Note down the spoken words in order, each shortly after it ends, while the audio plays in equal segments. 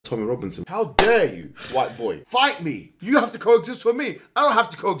Tommy Robinson. How dare you, white boy? Fight me. You have to coexist with me. I don't have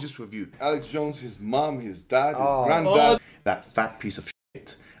to coexist with you. Alex Jones, his mum, his dad, his granddad. That fat piece of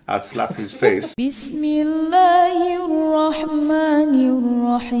shit. I'd slap his face.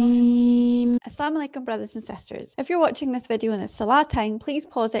 Bismillahirrahmanirrahim. Assalamu alaikum, brothers and sisters. If you're watching this video and it's Salah time, please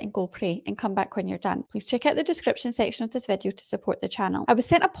pause it and go pray and come back when you're done. Please check out the description section of this video to support the channel. I was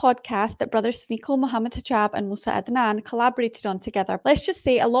sent a podcast that brothers Sneako, Mohammed Hijab and Musa Adnan collaborated on together. Let's just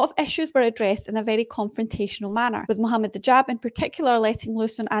say a lot of issues were addressed in a very confrontational manner, with Mohammed Hijab in particular letting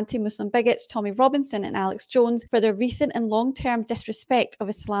loose on anti-Muslim bigots Tommy Robinson and Alex Jones for their recent and long-term disrespect of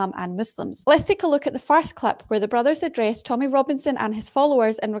Islam and Muslims. Let's take a look at the first clip where the brothers address Tommy Robinson and his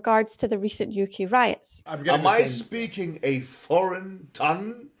followers in regards to the recent UK riots. Am I speaking a foreign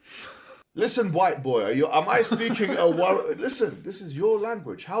tongue? Listen, white boy, am I speaking a listen, this is your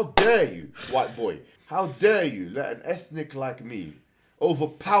language. How dare you, white boy? How dare you let an ethnic like me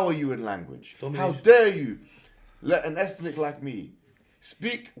overpower you in language? How dare you let an ethnic like me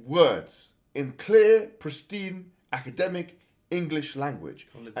speak words in clear, pristine, academic English language?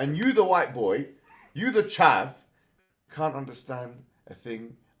 And you, the white boy, you, the chav, can't understand a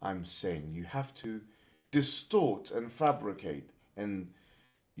thing I'm saying. You have to distort and fabricate, and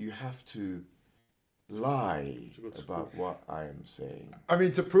you have to lie about what I am saying. I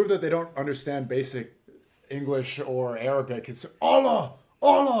mean, to prove that they don't understand basic English or Arabic, it's Allah,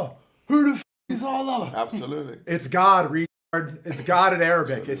 Allah, who the f is Allah? Absolutely. It's God, it's God in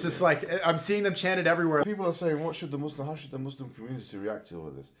Arabic. It's just like, I'm seeing them chanted everywhere. People are saying, how should the Muslim community react to all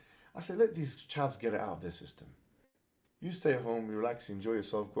of this? I say, let these chavs get it out of their system. You stay at home, relax, enjoy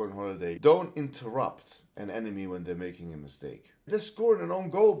yourself, go on holiday. Don't interrupt an enemy when they're making a mistake. They're scoring an own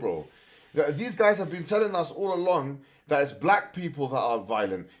goal, bro. These guys have been telling us all along that it's black people that are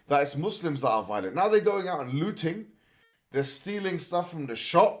violent, that it's Muslims that are violent. Now they're going out and looting. They're stealing stuff from the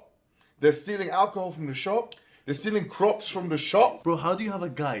shop. They're stealing alcohol from the shop. They're stealing Crocs from the shop. Bro, how do you have a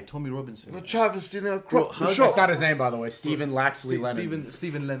guy, Tommy Robinson? The chav is stealing a Croc from the shop. That's not his name, by the way. Stephen Laxley Lennon.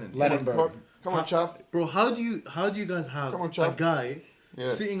 Stephen Lennon. Lennonberg. Come on, chav. Bro, how do you guys have a guy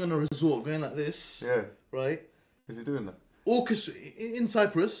sitting on a resort going like this? Yeah. Right? Is he doing that? In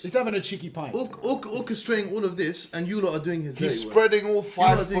Cyprus. He's having a cheeky pint. Orchestrating all of this, and you lot are doing his day. He's spreading all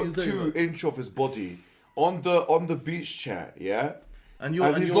 5'2" of his body on the beach chair, yeah? And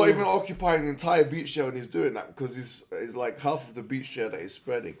he's not even occupying the entire beach chair when he's doing that, because he's like half of the beach chair that he's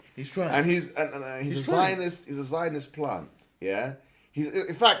spreading. He's trying. And he's a Zionist. He's a Zionist plant. Yeah.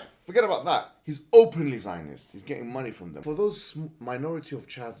 In fact, forget about that. He's openly Zionist. He's getting money from them. For those minority of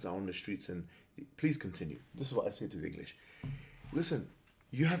chavs that are on the streets, and please continue. This is what I say to the English. Listen,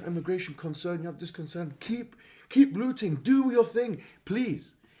 you have immigration concern. You have this concern. Keep looting. Do your thing.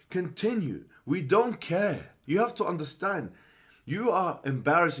 Please continue. We don't care. You have to understand. You are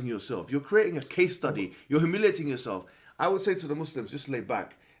embarrassing yourself. You're creating a case study. You're humiliating yourself. I would say to the Muslims, just lay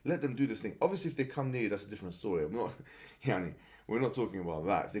back. Let them do this thing. Obviously, if they come near you, that's a different story. We're not talking about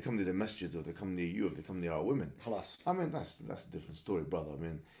that. If they come near the masjid, or they come near you, if they come near our women. Halas. I mean, that's a different story, brother.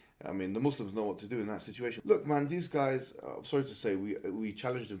 I mean, the Muslims know what to do in that situation. Look, man, these guys, sorry to say, we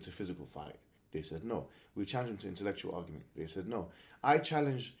challenged them to physical fight. They said no. We challenged them to intellectual argument. They said no. I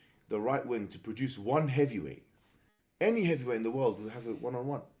challenged the right wing to produce one heavyweight. Any heavyweight in the world will have a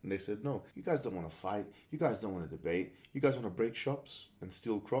one-on-one. And they said, no, you guys don't want to fight. You guys don't want to debate. You guys want to break shops and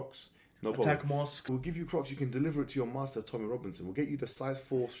steal Crocs. No problem. Attack mosques. We'll give you Crocs. You can deliver it to your master, Tommy Robinson. We'll get you the size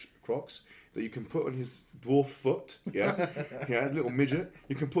 4 Crocs that you can put on his dwarf foot. Yeah, yeah, little midget.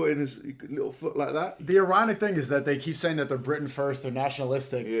 You can put in his little foot like that. The ironic thing is that they keep saying that they're Britain first, they're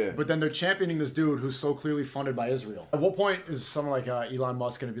nationalistic, but then they're championing this dude who's so clearly funded by Israel. At what point is someone like Elon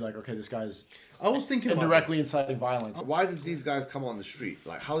Musk going to be like, okay, this guy's indirectly inciting violence? Why did these guys come on the street?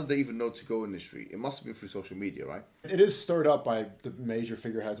 Like, how did they even know to go in the street? It must have been through social media, right? It is stirred up by the major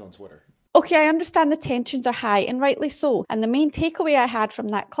figureheads on Twitter. Okay, I understand the tensions are high, and rightly so. And the main takeaway I had from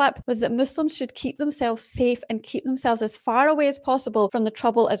that clip was that Muslims should keep themselves safe and keep themselves as far away as possible from the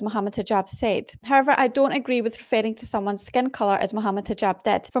trouble, as Mohammed Hijab said. However, I don't agree with referring to someone's skin colour as Mohammed Hijab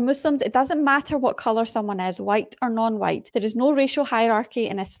did. For Muslims, it doesn't matter what colour someone is, white or non-white. There is no racial hierarchy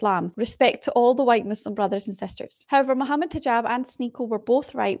in Islam. Respect to all the white Muslim brothers and sisters. However, Mohammed Hijab and Sneako were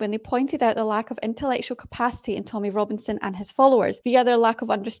both right when they pointed out the lack of intellectual capacity in Tommy Robinson and his followers via their lack of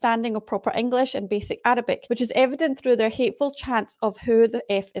understanding of proper proper English and basic Arabic, which is evident through their hateful chants of who the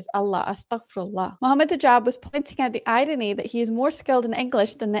F is Allah, astaghfirullah. Mohammed Hijab was pointing out the irony that he is more skilled in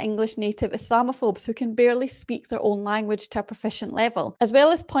English than the English native Islamophobes who can barely speak their own language to a proficient level, as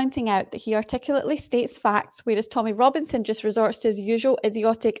well as pointing out that he articulately states facts, whereas Tommy Robinson just resorts to his usual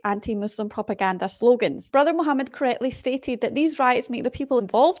idiotic anti-Muslim propaganda slogans. Brother Mohammed correctly stated that these riots make the people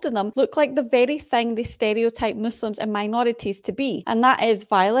involved in them look like the very thing they stereotype Muslims and minorities to be, and that is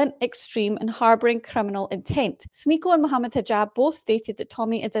violent, extreme, and harbouring criminal intent. Sneako and Mohammed Hijab both stated that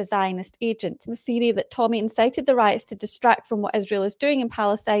Tommy is a Zionist agent. The theory that Tommy incited the riots to distract from what Israel is doing in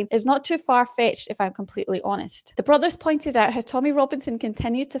Palestine is not too far-fetched, if I'm completely honest. The brothers pointed out how Tommy Robinson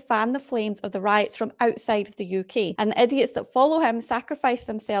continued to fan the flames of the riots from outside of the UK, and the idiots that follow him sacrifice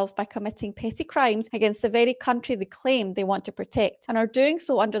themselves by committing petty crimes against the very country they claim they want to protect, and are doing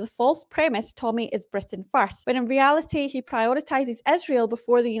so under the false premise Tommy is Britain first, when in reality he prioritises Israel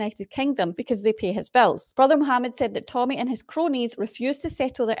before the United Kingdom because they pay his bills. Brother Mohammed said that Tommy and his cronies refuse to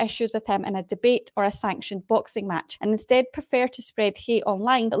settle their issues with him in a debate or a sanctioned boxing match, and instead prefer to spread hate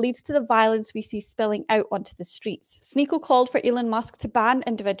online that leads to the violence we see spilling out onto the streets. Sneako called for Elon Musk to ban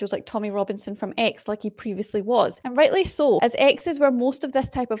individuals like Tommy Robinson from X like he previously was, and rightly so, as X is where most of this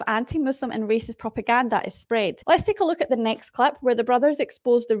type of anti-Muslim and racist propaganda is spread. Let's take a look at the next clip where the brothers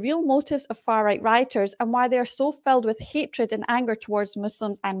expose the real motives of far-right rioters and why they are so filled with hatred and anger towards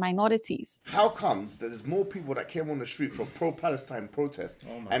Muslims and minorities. How comes that there's more people that came on the street for pro-Palestine protest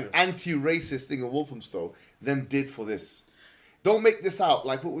and anti-racist thing of Walthamstow than did for this? Don't make this out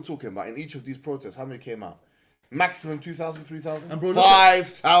like what we're talking about. In each of these protests, how many came out? Maximum 2,000, 3,000,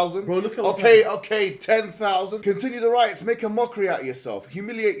 5,000. Bro, look at okay, 10,000. Continue the riots. Make a mockery out of yourself.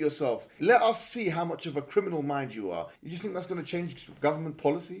 Humiliate yourself. Let us see how much of a criminal mind you are. You think that's going to change government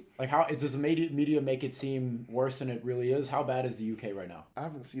policy? Like, how does the media make it seem worse than it really is? How bad is the UK right now? I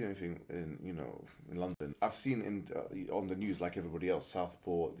haven't seen anything in London. I've seen on the news like everybody else,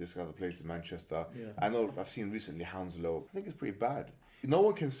 Southport, this other place in Manchester. Yeah. I know I've seen recently Hounslow. I think it's pretty bad. No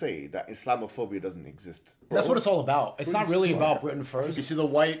one can say that Islamophobia doesn't exist. That's what it's all about. It's not really about Britain first. You see the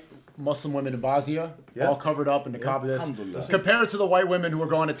white Muslim women in Bosnia, all covered up in the niqab. Compared to the white women who are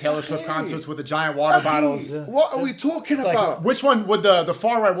going to Taylor Swift concerts with the giant water bottles. What are we talking about? Which one would the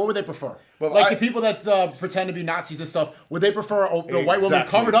far right, what would they prefer? But the people that pretend to be Nazis and stuff, would they prefer the white woman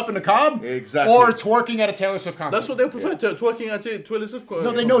covered up in the niqab? Exactly. Or twerking at a Taylor Swift concert? That's what they prefer, twerking at a Taylor Swift concert.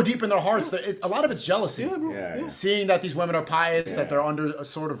 No, they know deep in their hearts that a lot of it's jealousy. Yeah, bro. Seeing that these women are pious, that they're under a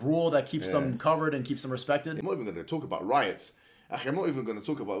sort of rule that keeps them covered and keeps them respected. I'm not even going to talk about riots. I'm not even going to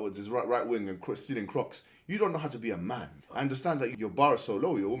talk about what this right wing and stealing Crocs. You don't know how to be a man. I understand that your bar is so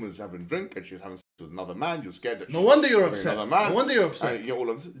low. Your woman's having a drink and she's having sex with another man. You're scared that no wonder you're upset. No wonder you're upset. You're all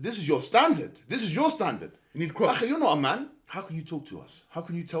of this is your standard. This is your standard. You need Crocs. You're not a man. How can you talk to us? How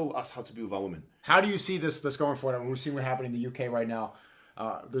can you tell us how to be with our women? How do you see this going forward? We're seeing what happened in the UK right now.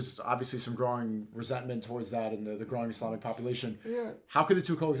 There's obviously some growing resentment towards that in the growing Islamic population. Yeah. How could the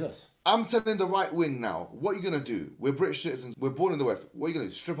two coexist? I'm telling the right wing now, what are you going to do? We're British citizens. We're born in the West. What are you going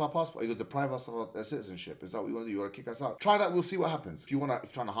to do? Strip our passport? Are you going to deprive us of our citizenship? Is that what you want to do? You want to kick us out? Try that. We'll see what happens. If you're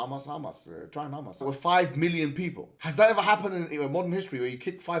trying to harm us, try and harm us. We're 5 million people. Has that ever happened in modern history where you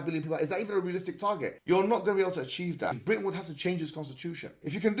kick 5 million people out? Is that even a realistic target? You're not going to be able to achieve that. Britain would have to change its constitution.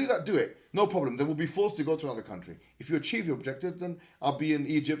 If you can do that, do it. No problem. Then we'll be forced to go to another country. If you achieve your objective, then I'll be in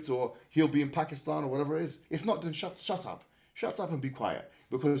Egypt or he'll be in Pakistan or whatever it is. If not, then shut up. Shut up and be quiet.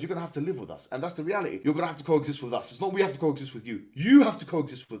 Because you're going to have to live with us. And that's the reality. You're going to have to coexist with us. It's not we have to coexist with you. You have to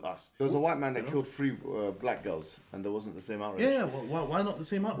coexist with us. There was a white man that killed 3 black girls and there wasn't the same outrage. Yeah, well, why not the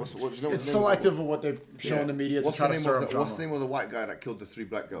same outrage? It's selective of what they've shown in the media to try to stir up drama. What's the name of the white guy that killed the 3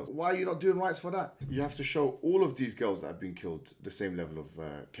 black girls? Why are you not doing rights for that? You have to show all of these girls that have been killed the same level of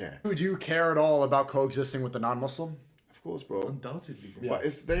care. Do you care at all about coexisting with the non-Muslim? Of course, bro. Undoubtedly, bro.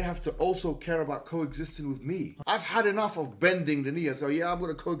 But they have to also care about coexisting with me. I've had enough of bending the knee and say, yeah, I'm going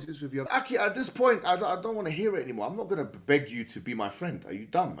to coexist with you. Aki, at this point, I don't want to hear it anymore. I'm not going to beg you to be my friend. Are you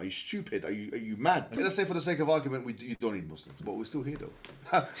dumb? Are you stupid? Are you mad? Let's say for the sake of argument, you don't need Muslims. But we're still here,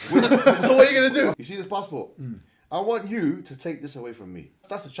 though. So what are you going to do? You see this passport? I want you to take this away from me.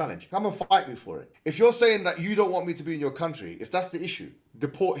 That's the challenge. Come and fight me for it. If you're saying that you don't want me to be in your country, if that's the issue,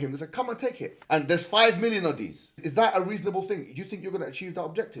 deport him. They say, come and take it. And there's 5 million of these. Is that a reasonable thing? Do you think you're going to achieve that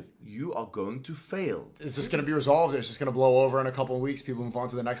objective? You are going to fail. Is this going to be resolved? It's just going to blow over in a couple of weeks? People move on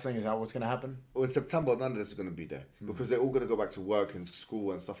to the next thing? Is that what's going to happen? Well, in September, none of this is going to be there. Because they're all going to go back to work and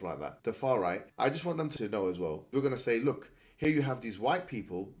school and stuff like that. The far right, I just want them to know as well. We're going to say, look, here you have these white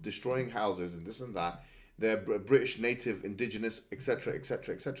people destroying houses and this and that. they're British, native, indigenous, etc.,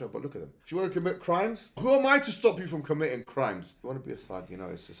 etc., etc. But look at them. If you want to commit crimes, who am I to stop you from committing crimes? You want to be a thug, you know,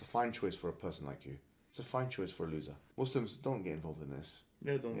 it's just a fine choice for a person like you. It's a fine choice for a loser. Muslims, don't get involved in this.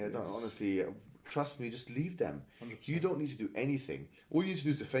 Yeah, don't. Honestly, trust me, just leave them. 100%. You don't need to do anything. All you need to do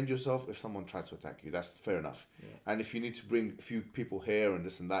is defend yourself if someone tries to attack you. That's fair enough. Yeah. And if you need to bring a few people here and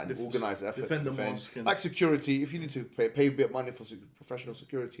this and that and organize efforts to defend, like security, if you need to pay a bit of money for professional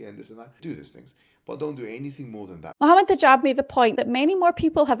security and this and that, do these things. But don't do anything more than that. Mohammed Hijab made the point that many more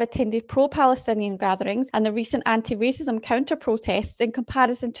people have attended pro-Palestinian gatherings and the recent anti-racism counter-protests in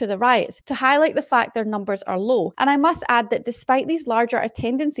comparison to the riots, to highlight the fact their numbers are low. And I must add that despite these larger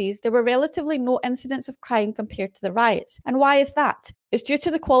attendances, there were relatively no incidents of crime compared to the riots. And why is that? It's due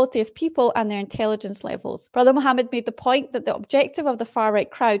to the quality of people and their intelligence levels. Brother Mohammed made the point that the objective of the far-right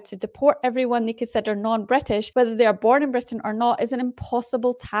crowd to deport everyone they consider non-British, whether they are born in Britain or not, is an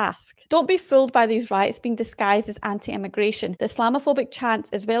impossible task. Don't be fooled by these riots being disguised as anti-immigration. The Islamophobic chants,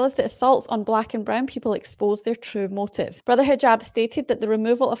 as well as the assaults on black and brown people, expose their true motive. Brother Hijab stated that the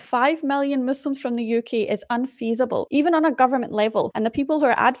removal of 5 million Muslims from the UK is unfeasible, even on a government level, and the people who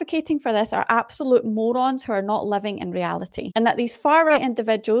are advocating for this are absolute morons who are not living in reality, and that these far-right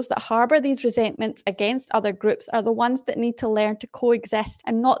individuals that harbour these resentments against other groups are the ones that need to learn to coexist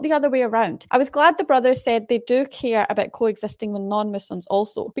and not the other way around. I was glad the brothers said they do care about coexisting with non-Muslims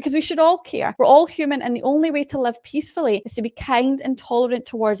also, because we should all care. We're all human, and the only way to live peacefully is to be kind and tolerant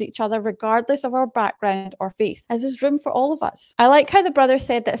towards each other regardless of our background or faith, as there's room for all of us. I like how the brothers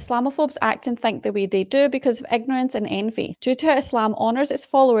said that Islamophobes act and think the way they do because of ignorance and envy, due to how Islam honours its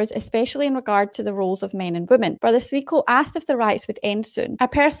followers, especially in regard to the roles of men and women. Brother SNEAKO asked if the riots would end soon. I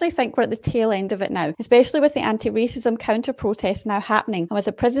personally think we're at the tail end of it now, especially with the anti-racism counter-protests now happening and with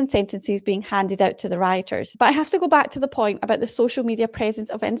the prison sentences being handed out to the rioters. But I have to go back to the point about the social media presence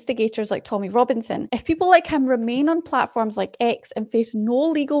of instigators like Tommy Robinson. If people like him remain on platforms like X and face no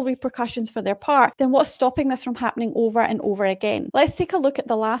legal repercussions for their part, then what's stopping this from happening over and over again? Let's take a look at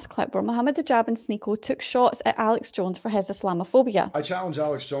the last clip where Mohammed Hijab and Sneako took shots at Alex Jones for his Islamophobia. I challenge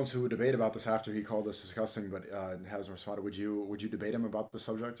Alex Jones to a debate about this after he called us disgusting, but hasn't responded. Would you debate him about the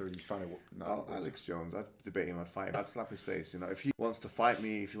subject, or do you find it? No, Alex Jones, I'd debate him, I'd fight him, I'd slap his face. You know, if he wants to fight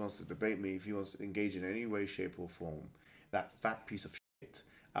me, if he wants to debate me, if he wants to engage in any way, shape, or form, that fat piece of shit,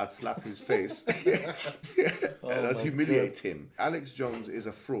 I'd slap his face and I'd humiliate him. Alex Jones is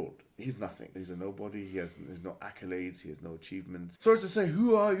a fraud. He's nothing. He's a nobody. There's no accolades. He has no achievements. Sorry to say,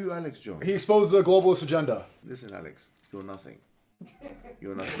 who are you, Alex Jones? He exposed the globalist agenda. Listen, Alex, you're nothing.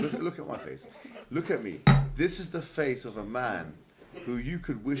 You're nothing. Look at my face. Look at me. This is the face of a man who you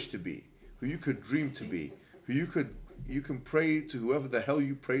could wish to be, who you could dream to be, who you can pray to whoever the hell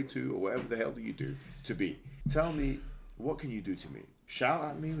you pray to or whatever the hell you do to be. Tell me, what can you do to me? Shout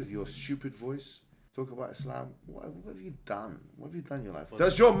at me with your stupid voice? Talk about Islam? What have you done? What have you done in your life?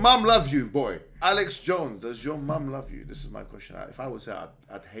 Does your mum love you, boy? Alex Jones, does your mum love you? This is my question. If I was there,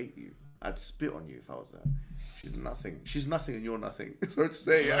 I'd hate you. I'd spit on you if I was there. She's nothing. She's nothing and you're nothing. Sorry to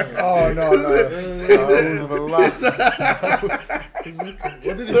say. Oh, no. What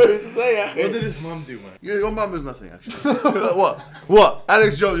did his mum do, man? Your mum is nothing, actually. What?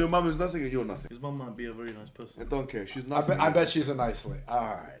 Alex Jones, your mum is nothing and you're nothing. His mum might be a very nice person. I don't care. She's nothing. I bet she's a nice lady.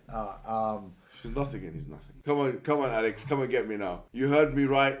 All right. She's nothing and he's nothing. Come on, Alex. Come and get me now. You heard me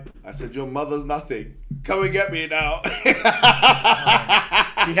right. I said your mother's nothing. Come and get me now.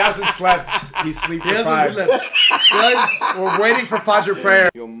 He hasn't slept. He's sleep deprived. Guys, we're waiting for Fajr prayer.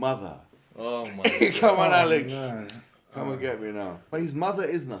 Your mother. Oh my God. Come on, Alex. Come and get me now. But his mother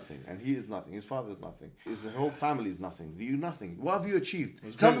is nothing, and he is nothing. His father is nothing. His whole family is nothing. You nothing. What have you achieved?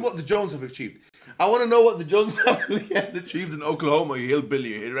 Tell me what the Jones have achieved. I want to know what the Jones family has achieved in Oklahoma, you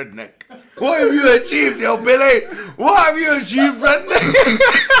hillbilly, you redneck. What have you achieved, hillbilly? What have you achieved, redneck?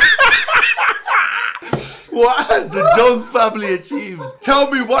 What has the Jones family achieved? Tell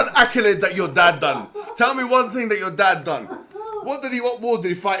me one accolade that your dad done. Tell me one thing that your dad done. What war did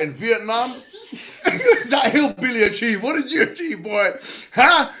he fight in? Vietnam? That hillbilly achieve? What did you achieve, boy?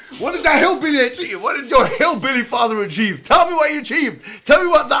 Huh? What did that hillbilly achieve? What did your hillbilly father achieve? Tell me what he achieved. Tell me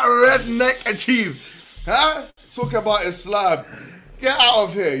what that redneck achieved. Huh? Talk about Islam. Get out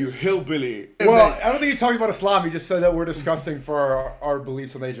of here, you hillbilly. Well, I don't think he talked about Islam. He just said that we're disgusting for our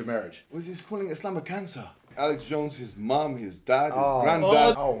beliefs on the age of marriage. Was he calling Islam a cancer? Alex Jones, his mom, his dad, his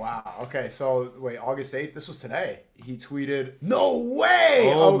granddad. Oh, wow. Okay, so wait, August 8th? This was today. He tweeted, no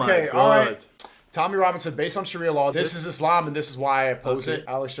way! Oh, okay, my God. all right. Tommy Robinson, based on Sharia law, this is Islam and this is why I oppose it.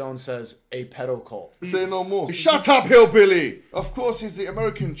 Alex Jones says, a pedo cult. Say no more. Shut up, hillbilly! Of course, he's the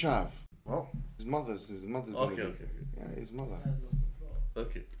American chav. Well, his mother's Okay. Yeah, his mother.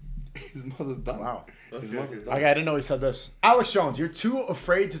 Okay. His mother's done. Wow. His mother's done. Okay, I didn't know he said this. Alex Jones, you're too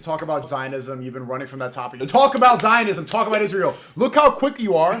afraid to talk about Zionism. You've been running from that topic. Talk about Zionism. Talk about Israel. Look how quick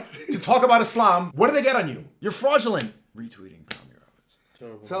you are to talk about Islam. What do they get on you? You're fraudulent. Retweeting.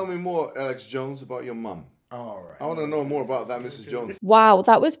 Tell me more, Alex Jones, about your mum. All right. I want to know more about that, Mrs. Jones. Wow,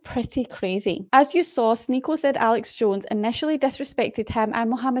 that was pretty crazy. As you saw, Sneako said Alex Jones initially disrespected him and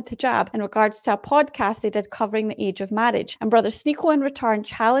Mohammed Hijab in regards to a podcast they did covering the age of marriage. And brother Sneako in return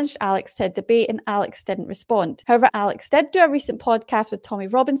challenged Alex to a debate and Alex didn't respond. However, Alex did do a recent podcast with Tommy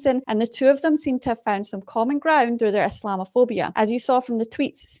Robinson and the two of them seem to have found some common ground through their Islamophobia, as you saw from the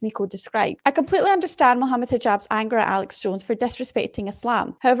tweets Sneako described. I completely understand Mohammed Hijab's anger at Alex Jones for disrespecting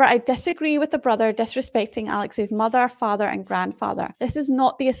Islam. However, I disagree with the brother disrespecting Alex's mother, father and grandfather. This is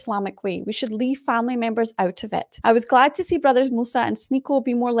not the Islamic way. We should leave family members out of it. I was glad to see brothers Musa and Sneako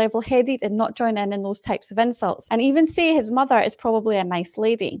be more level-headed and not join in those types of insults, and even say his mother is probably a nice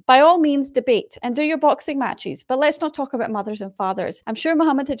lady. By all means, debate and do your boxing matches, but let's not talk about mothers and fathers. I'm sure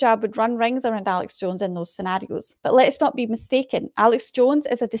Mohammed Hijab would run rings around Alex Jones in those scenarios. But let's not be mistaken. Alex Jones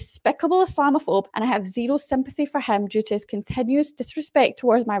is a despicable Islamophobe and I have zero sympathy for him due to his continuous disrespect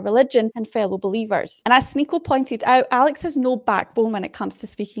towards my religion and fellow believers. And as Sneako pointed out, Alex has no backbone when it comes to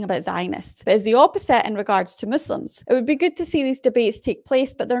speaking about Zionists, but is the opposite in regards to Muslims. It would be good to see these debates take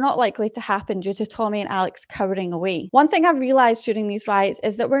place, but they're not likely to happen due to Tommy and Alex cowering away. One thing I've realised during these riots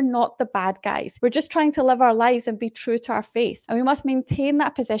is that we're not the bad guys. We're just trying to live our lives and be true to our faith, and we must maintain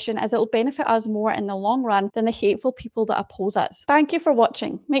that position as it will benefit us more in the long run than the hateful people that oppose us. Thank you for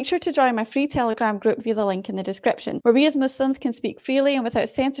watching. Make sure to join my free Telegram group via the link in the description, where we as Muslims can speak freely and without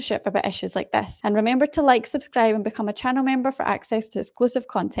censorship about issues like this. And remember to like, subscribe and become a channel member for access to exclusive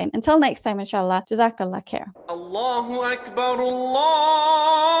content. Until next time, inshallah, Jazakallah khair. Allahu Akbar, Allahu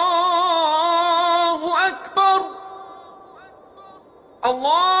Akbar,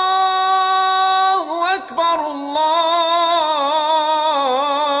 Allah.